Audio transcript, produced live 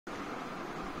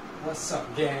What's up,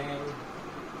 gang?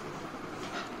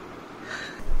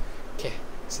 Okay,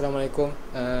 Assalamualaikum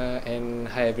and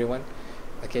hi everyone.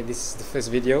 Okay, this is the first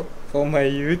video for my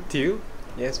YouTube.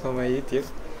 Yes, for my YouTube.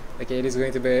 Okay, it is going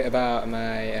to be about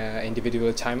my individual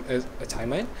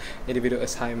assignment.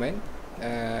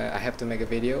 I have to make a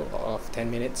video of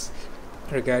 10 minutes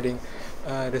regarding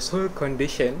the soil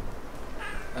condition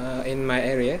in my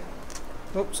area.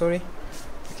 Oh, sorry.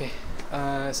 Okay,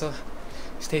 so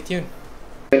stay tuned.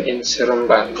 In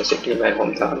Seremban, basically my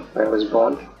hometown where I was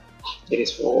born. It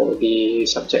is for the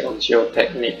subject of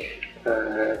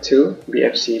Geotechnics 2,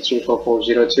 BFC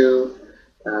 34402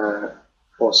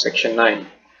 for section 9.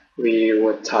 We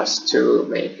were tasked to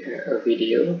make a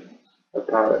video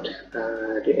about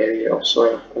the area of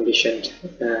soil conditions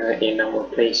in our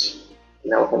place,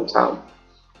 in our hometown.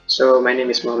 So my name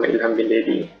is Muhammad Ilham bin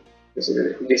Lady. This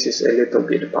is a little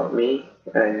bit about me.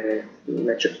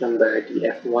 Metric number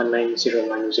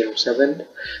Df190107.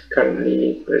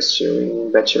 Currently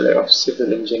pursuing Bachelor of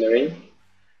Civil Engineering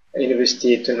at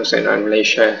University Tun Husainan,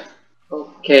 Malaysia.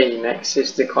 Okay, next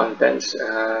is the contents.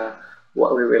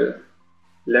 What we will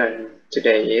learn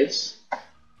today is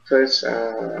first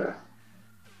there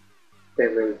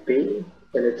will be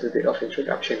a little bit of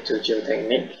introduction to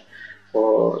geotechnics.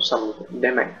 For some,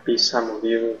 there might be some of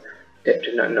you that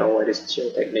do not know what is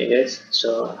geotechnics is,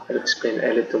 so I'll explain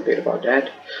a little bit about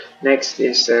that. Next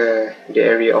is the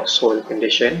area of soil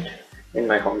condition in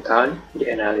my hometown, the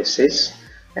analysis,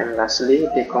 and lastly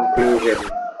the conclusion.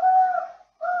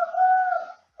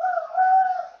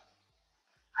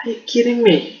 Are you kidding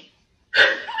me?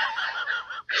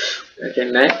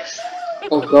 Okay, next.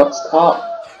 Oh God, stop.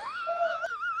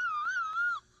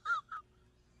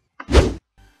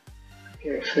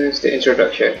 Okay, first the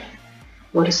introduction.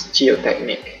 What is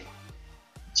geotechnics?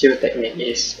 Geotechnics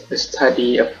is the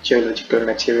study of geological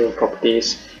material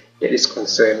properties that is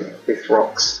concerned with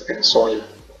rocks and soil.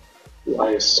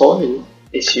 While soil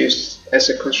is used as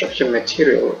a construction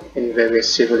material in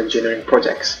various civil engineering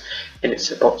projects and it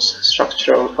supports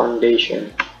structural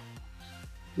foundation.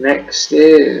 Next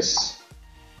is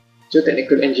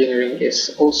geotechnical engineering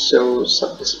is also a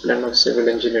subdiscipline of civil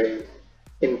engineering.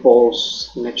 Involves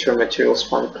natural materials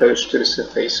found close to the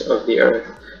surface of the earth.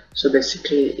 So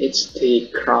basically it's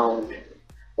the ground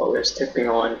what we're stepping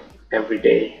on every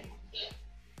day.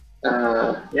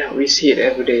 Yeah, we see it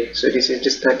every day, so this is the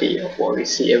study of what we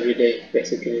see every day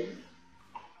basically.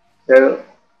 So,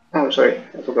 oh sorry,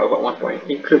 I forgot about one point.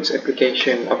 Includes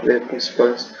application of the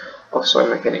principles of soil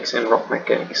mechanics and rock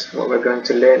mechanics. What we're going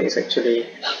to learn is actually,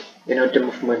 the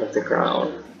movement of the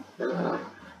ground,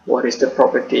 what is the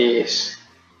properties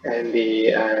and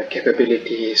the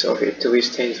capabilities of it to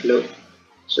withstand load.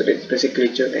 So that's basically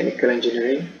geotechnical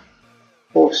engineering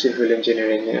or civil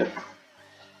engineering.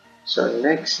 So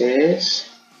next is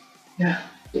the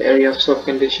area of soil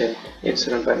condition in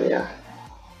Seremban.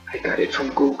 I got it from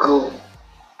Google.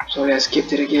 Sorry, I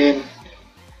skipped it again.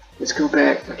 Let's go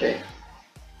back. Okay.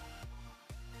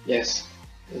 Yes,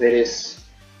 there is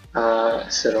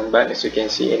Seremban, as you can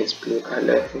see in its blue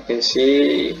color. You can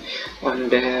see on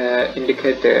the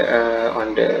indicator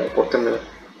on the bottom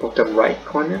right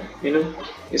corner,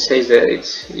 it says that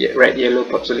it's red yellow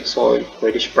podzolic soil,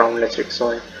 reddish brown lateritic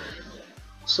soil.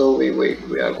 So we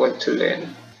are going to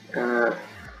learn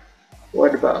we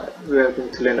are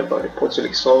going to learn about the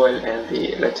podzolic soil and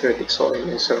the lateritic soil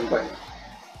in Seremban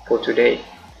for today.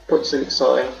 Podzolic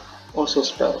soil, also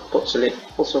spelled podzolic,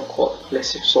 also called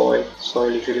lessive soil,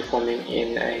 usually forming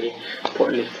in a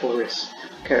peatland forest,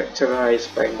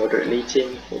 characterized by moderate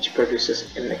leaching, which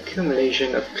produces an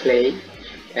accumulation of clay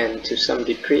and to some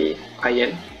degree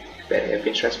iron that have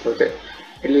been transported,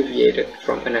 alleviated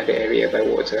from another area by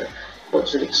water.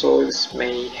 Podzolic soils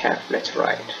may have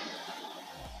laterite.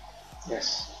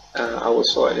 Yes, our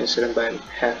soil in Seremban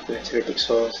have lateritic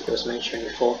soils, it was mentioned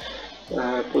before.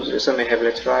 Podzolic soil may have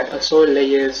laterite, a soil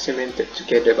layer cemented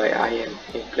together by iron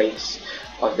in place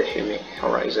of the humic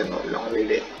horizon or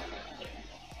long-lived.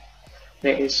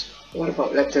 Next, what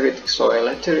about lateritic soil?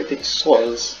 Lateritic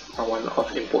soils are one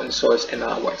of the important soils and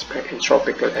are widespread in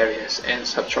tropical areas and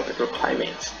subtropical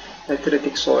climates.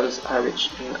 Lateritic soils are rich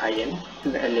in iron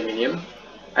and aluminum,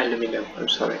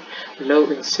 low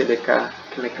in silica,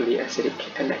 chemically acidic,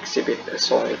 and exhibit a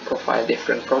soil profile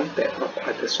different from that of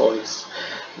other soils.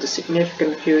 The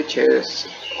significant features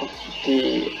of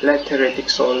the lateritic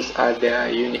soils are their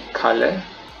unique color,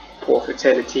 poor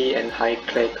fertility and high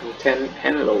clay content,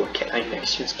 and lower cation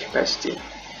exchange capacity.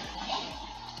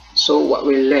 So what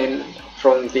we learn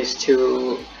from these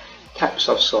two types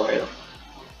of soil,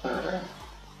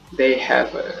 they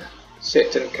have a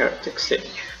certain characteristic.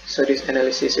 So this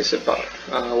analysis is about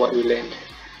what we learned.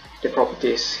 the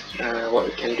properties, what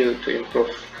we can do to improve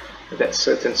that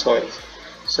certain soils.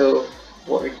 So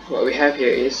what we have here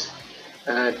is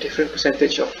different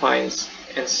percentage of fines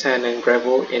and sand and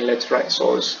gravel in laterite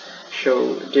soils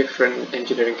show different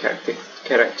engineering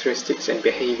characteristics and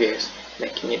behaviors,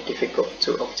 making it difficult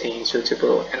to obtain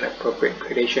suitable and appropriate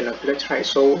gradation of laterite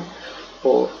soil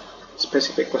for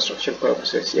specific construction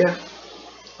purposes. Yeah,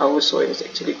 our soil is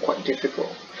actually quite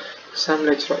difficult. Some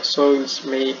laterite soils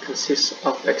may consist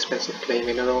of expensive clay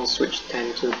minerals which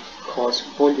tend to cause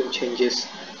volume changes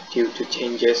due to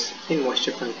changes in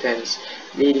moisture contents,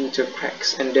 leading to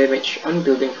cracks and damage on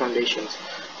building foundations,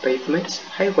 pavements,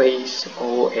 highways,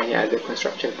 or any other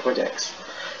construction projects.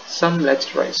 Some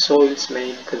laterite soils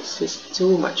may consist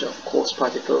too much of coarse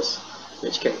particles,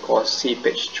 which can cause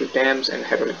seepage through dams and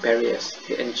hydraulic barriers.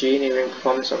 The engineering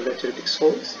performance of lateritic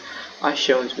soils are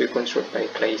shown to be controlled by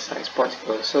clay-sized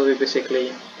particles. So we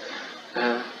basically,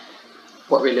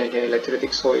 what we learned here,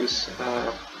 lateritic soils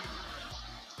are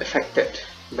affected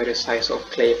by the size of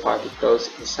clay particles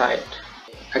inside.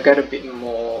 I got a bit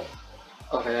more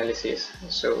of analysis,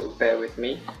 so bear with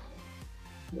me.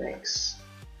 Next,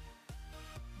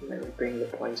 let me bring the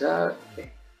points out.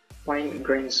 Okay.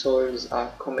 Fine-grained soils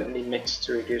are commonly mixed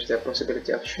to reduce the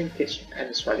possibility of shrinkage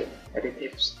and swelling.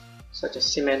 Additives such as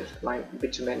cement, lime,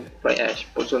 bitumen, fly ash,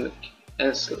 bosonic,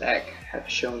 and slag have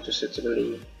shown to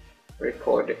suitably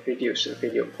reduce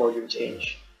volume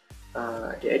change.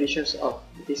 The additions of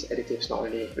these additives not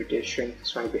only reduce shrink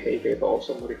swelling behavior but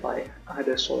also modify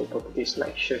other soil properties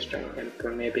like shear strength and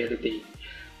permeability.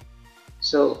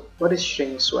 So what is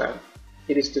shrink swell?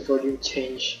 It is the volume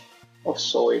change of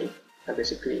soil,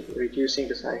 basically reducing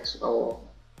the size or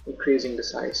increasing the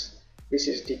size. This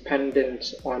is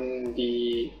dependent on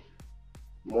the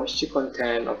moisture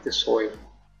content of the soil.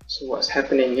 So what's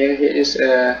happening here is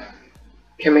a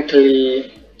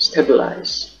chemically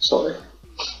stabilized soil.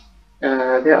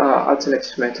 There are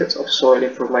alternative methods of soil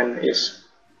improvement is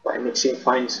by mixing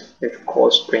fines with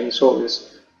coarse-grained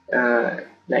soils.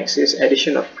 Next is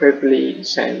addition of gravelly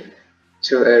sand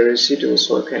to a residual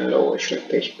soil can lower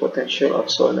shrinkage potential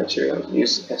of soil material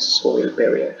used as soil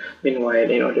barrier. Meanwhile,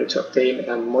 in order to obtain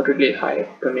a moderately high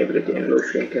permeability and low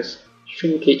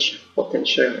shrinkage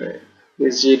potential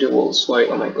residual soil,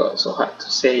 oh my god, so hard to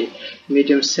say,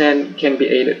 medium sand can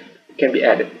be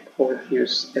added or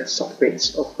used as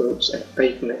substrates of roads and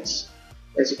pavements.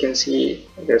 As you can see,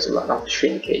 there's a lot of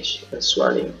shrinkage and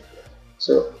swelling.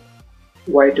 So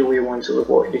why do we want to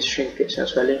avoid this shrinkage and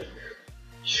swelling?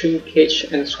 Shrinkage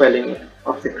and swelling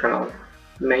of the ground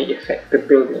may affect the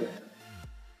building.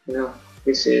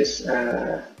 This is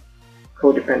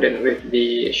codependent with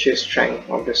the shear strength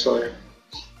of the soil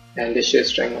and the shear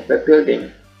strength of the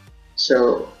building.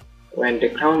 So when the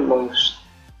ground moves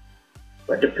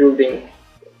but the building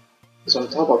is on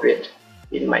top of it,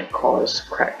 it might cause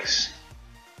cracks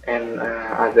and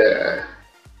other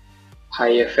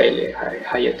higher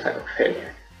type of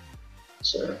failure.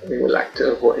 So we would like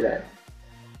to avoid that.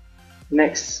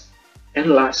 Next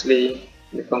and lastly,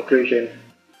 the conclusion.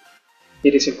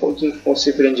 It is important for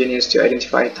civil engineers to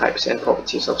identify types and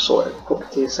properties of soil.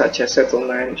 Properties such as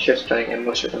settlement, shear strength, and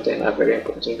moisture content are very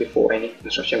important before any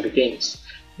construction begins.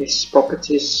 These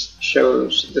properties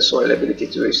shows the soil ability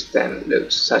to withstand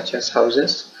loads such as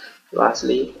houses.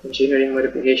 Lastly, engineering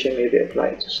modification may be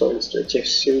applied to soils to achieve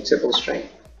suitable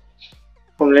strength.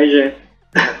 For Malaysia,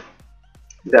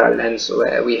 there are lands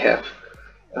where we have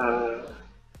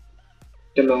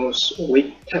the most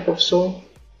weak type of soil,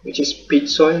 which is peat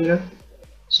soil.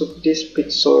 So this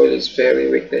peat soil is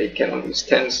very weak that it cannot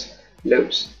withstand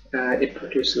loads. It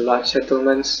produces large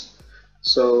settlements.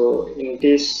 So in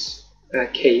this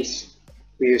case,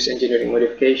 we use engineering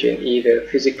modification either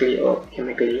physically or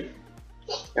chemically.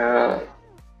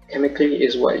 Chemically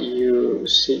is what you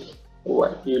see,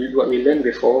 what we learned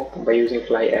before by using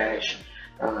fly ash,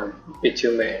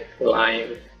 bitumen,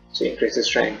 lime to increase the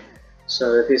strength.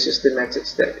 So this is the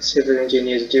methods that civil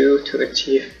engineers do to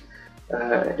achieve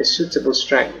the suitable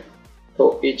strength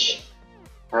for each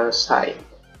site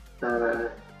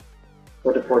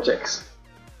for the projects.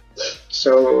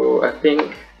 So I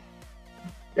think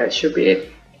that should be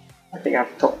it. I think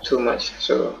I've talked too much,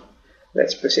 so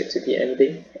let's proceed to the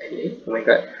ending. Oh my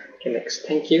god. Okay, next,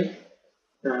 thank you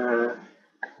for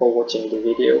watching the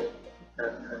video.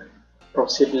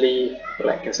 Possibly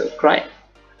like and subscribe.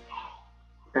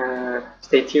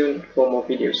 Stay tuned for more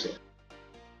videos.